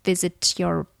should visit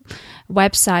your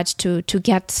website to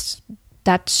get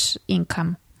that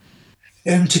income?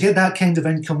 To get that kind of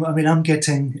income, I mean, I'm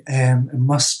getting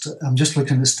I'm just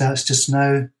looking at the stats just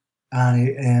now,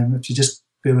 and if you just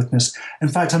bear with me. In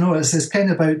fact, I know it's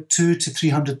kind of about 200,000 to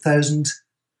 300,000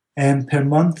 per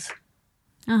month,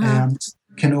 kind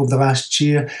of over the last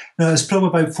year. No, it's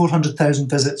probably about 400,000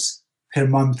 visits per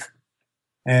month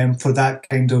for that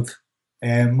kind of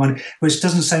money, which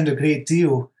doesn't sound a great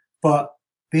deal, but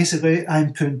basically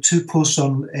I'm putting 2 posts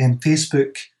on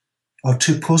Facebook, or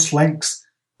 2 post links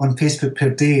on Facebook per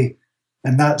day,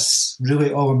 and that's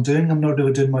really all I'm doing. I'm not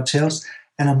really doing much else,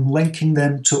 and I'm linking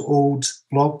them to old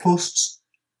blog posts.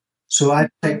 So I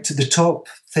picked the top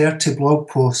 30 blog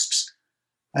posts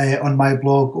on my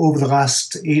blog over the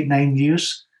last 8-9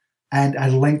 years, and I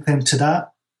link them to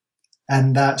that,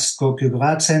 and that's got Google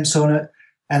AdSense on it,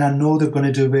 and I know they're going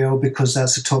to do well because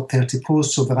that's the top 30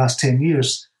 posts over the last 10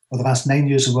 years, or the last 9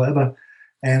 years or whatever,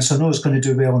 and so I know it's going to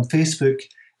do well on Facebook,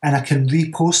 and I can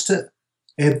repost it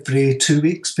every 2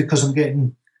 weeks because I'm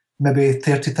getting maybe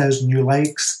 30,000 new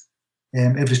likes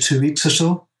every 2 weeks or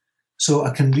so. So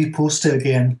I can repost it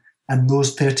again, and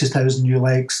those 30,000 new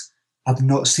likes have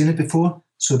not seen it before,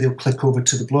 so they'll click over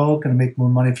to the blog and make more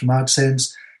money from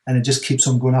AdSense, and it just keeps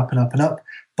on going up and up and up.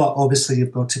 But obviously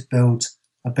you've got to build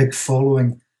a big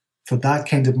following for that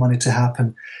kind of money to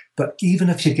happen. But even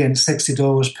if you're getting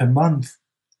 $60 per month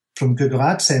from Google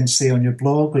AdSense, say on your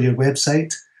blog or your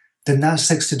website, then that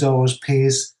 $60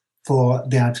 pays for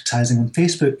the advertising on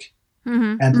Facebook.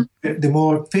 Mm-hmm. And the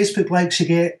more Facebook likes you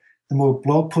get, the more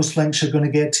blog post links you're going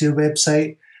to get to your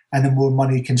website, and the more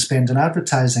money you can spend on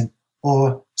advertising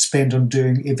or spend on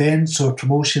doing events or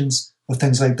promotions or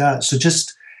things like that. So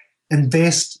just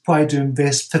invest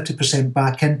 50%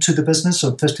 back into the business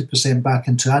or 50% back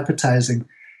into advertising,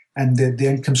 and the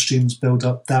income streams build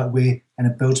up that way, and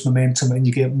it builds momentum, and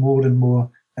you get more and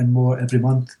more and more every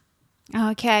month.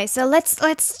 Okay, so let's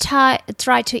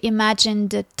try to imagine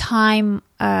the time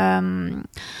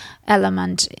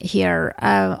element here.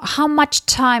 How much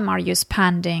time are you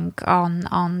spending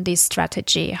on this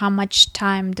strategy? How much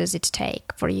time does it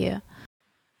take for you?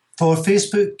 For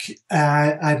Facebook,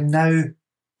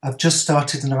 I've just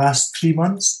started in the last 3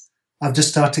 months. I've just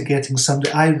started getting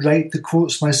somebody. I write the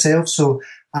quotes myself, so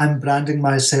I'm branding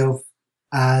myself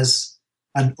as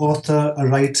an author, a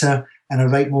writer, and I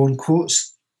write my own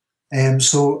quotes.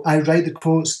 So I write the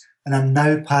quotes, and I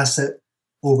now pass it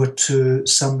over to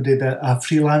somebody, a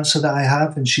freelancer that I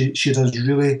have, and she does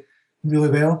really, really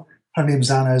well. Her name's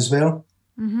Anna as well.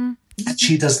 Mm-hmm. And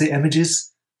she does the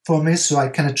images for me. So I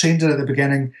kind of trained her at the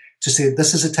beginning to say,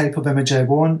 this is the type of image I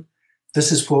want.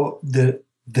 This is what the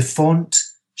font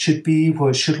should be, what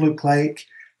it should look like.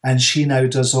 And she now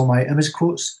does all my image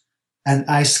quotes, and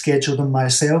I schedule them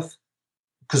myself,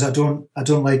 because I don't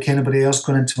like anybody else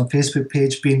going into my Facebook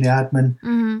page, being the admin,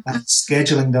 mm-hmm. and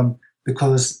scheduling them,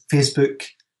 because Facebook,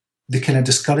 they kind of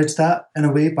discourage that in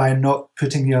a way by not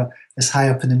putting you as high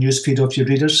up in the newsfeed of your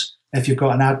readers if you've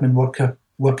got an admin worker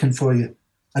working for you.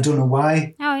 I don't know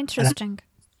why. Oh, interesting.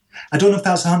 I don't know if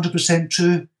that's 100%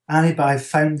 true, Annie, but I've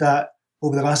found that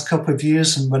over the last couple of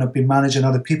years, and when I've been managing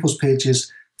other people's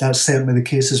pages, that's certainly the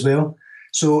case as well.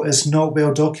 So it's not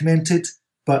well documented,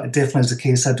 but it definitely is the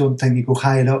case. I don't think you go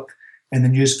higher up in the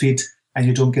newsfeed and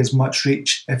you don't get as much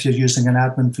reach if you're using an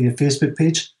admin for your Facebook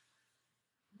page.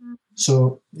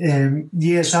 So,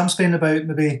 so I'm spending about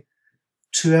maybe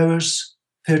 2 hours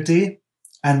per day.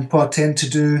 And what I tend to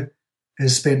do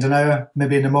is spend an hour,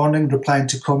 maybe in the morning, replying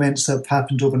to comments that have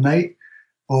happened overnight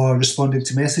or responding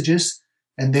to messages.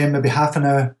 And then maybe half an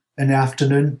hour in the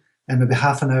afternoon, and maybe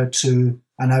half an hour to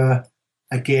an hour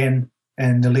again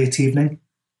in the late evening.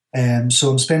 So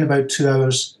I'm spending about 2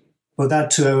 hours, but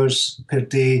that 2 hours per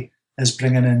day is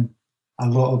bringing in a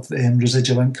lot of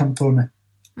residual income for me.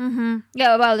 Mm-hmm.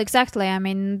 Yeah, well, exactly. I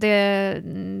mean,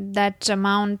 that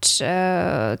amount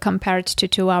compared to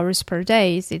 2 hours per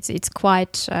day, it's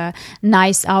quite a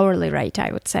nice hourly rate,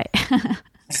 I would say.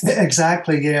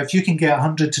 Exactly, yeah. If you can get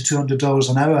 $100 to $200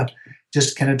 an hour,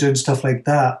 just kind of doing stuff like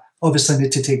that, obviously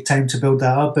need to take time to build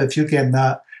that up. But if you're getting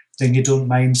that, then you don't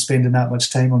mind spending that much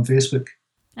time on Facebook.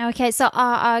 Okay, so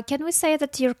can we say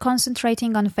that you're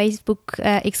concentrating on Facebook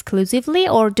exclusively,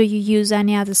 or do you use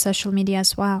any other social media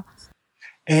as well?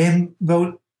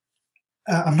 Well,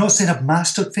 I'm not saying I've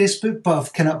mastered Facebook, but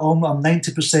I've I'm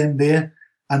 90% there.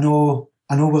 I know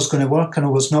what's going to work. I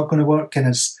know what's not going to work,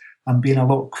 and I'm being a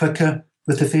lot quicker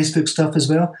with the Facebook stuff as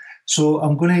well. So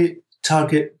I'm going to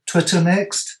target Twitter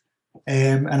next,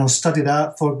 and I'll study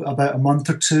that for about a month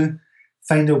or two,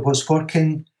 find out what's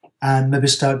working, and maybe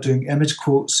start doing image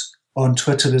quotes on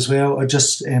Twitter as well, or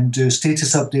just do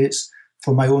status updates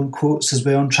for my own quotes as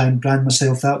well, and try and brand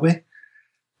myself that way,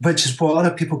 which is what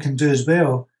other people can do as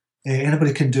well.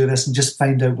 Anybody can do this and just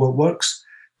find out what works.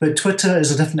 But Twitter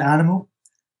is a different animal.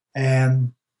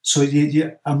 So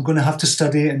I'm going to have to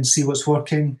study it and see what's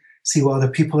working, see what other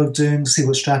people are doing, see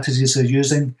what strategies they're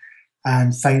using,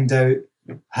 and find out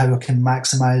how I can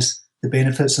maximize the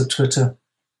benefits of Twitter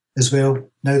as well,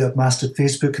 now that I've mastered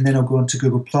Facebook. And then I'll go on to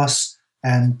Google Plus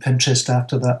and Pinterest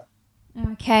after that.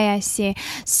 Okay, I see.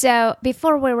 So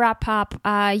before we wrap up,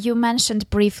 you mentioned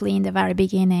briefly in the very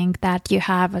beginning that you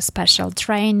have a special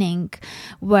training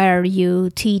where you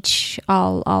teach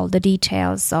all the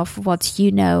details of what you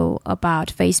know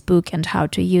about Facebook and how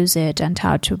to use it and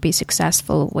how to be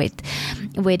successful with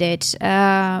it.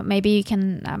 Maybe you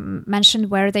can mention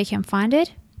where they can find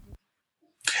it?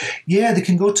 Yeah, they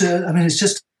can go to, I mean, it's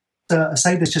just a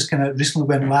site that's just kind of recently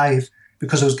went live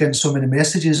because I was getting so many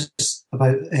messages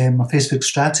about my Facebook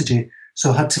strategy.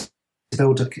 So I had to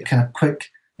build a kind of quick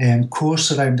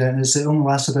course around it. And it only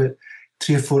lasts about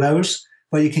 3 or 4 hours.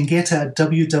 But you can get it at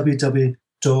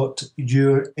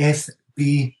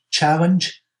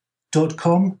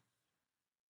www.yourfbchallenge.com.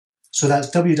 So that's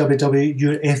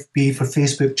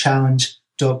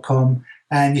www.yourfbforfacebookchallenge.com.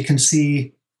 And you can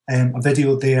see a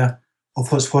video there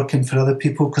of what's working for other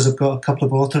people, because I've got a couple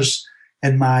of authors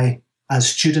as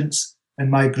students in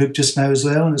my group just now as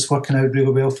well, and it's working out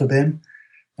really well for them.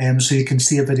 So you can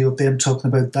see a video of them talking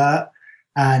about that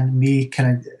and me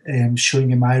kind of showing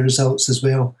you my results as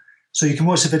well. So you can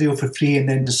watch the video for free and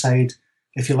then decide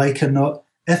if you like it or not.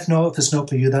 If not, if it's not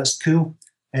for you, that's cool.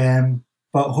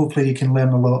 But hopefully you can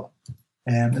learn a lot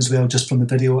as well just from the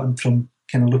video and from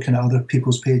kind of looking at other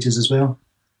people's pages as well.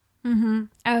 Mm-hmm.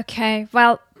 Okay,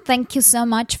 well, thank you so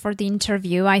much for the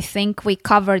interview. I think we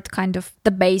covered kind of the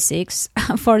basics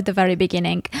for the very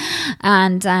beginning.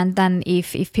 And then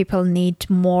if people need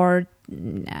more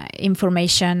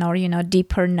information or,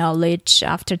 deeper knowledge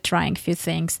after trying a few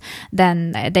things,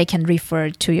 then they can refer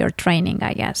to your training,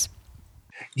 I guess.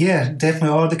 Yeah,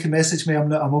 definitely. Or they can message me.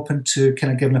 I'm open to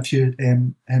kind of giving a few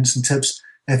hints and tips.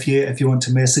 If you want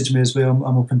to message me as well,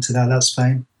 I'm open to that. That's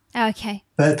fine. Okay.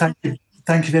 But thank you.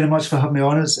 Thank you very much for having me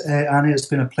on. Annie, it's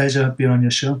been a pleasure being on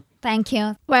your show. Thank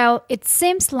you. Well, it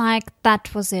seems like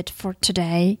that was it for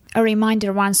today. A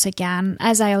reminder once again,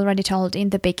 as I already told in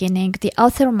the beginning, the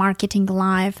Author Marketing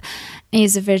Live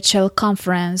is a virtual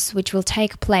conference which will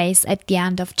take place at the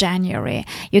end of January.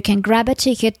 You can grab a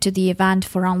ticket to the event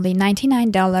for only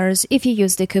 $99 if you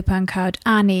use the coupon code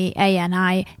ANI,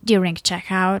 A-N-I, during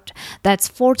checkout. That's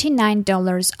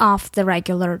 $49 off the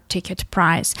regular ticket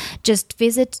price. Just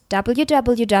visit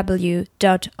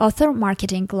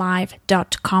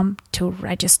www.authormarketinglive.com to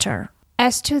register.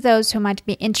 As to those who might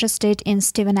be interested in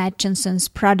Stephen Atkinson's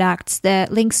products, the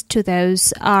links to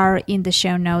those are in the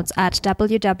show notes at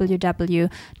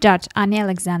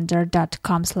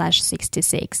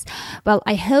www.anialexander.com/66. Well,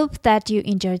 I hope that you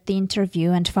enjoyed the interview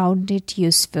and found it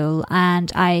useful,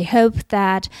 and I hope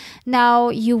that now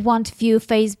you won't view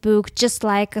Facebook just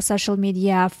like a social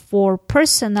media for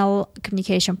personal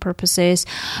communication purposes,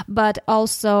 but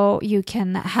also you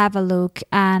can have a look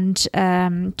and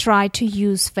try to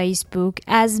use Facebook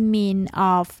as mean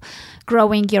of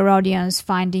growing your audience,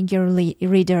 finding your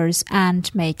readers,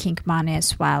 and making money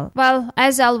as well. Well,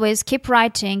 as always, keep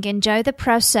writing, enjoy the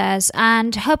process,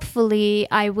 and hopefully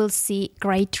I will see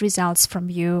great results from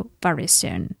you very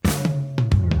soon.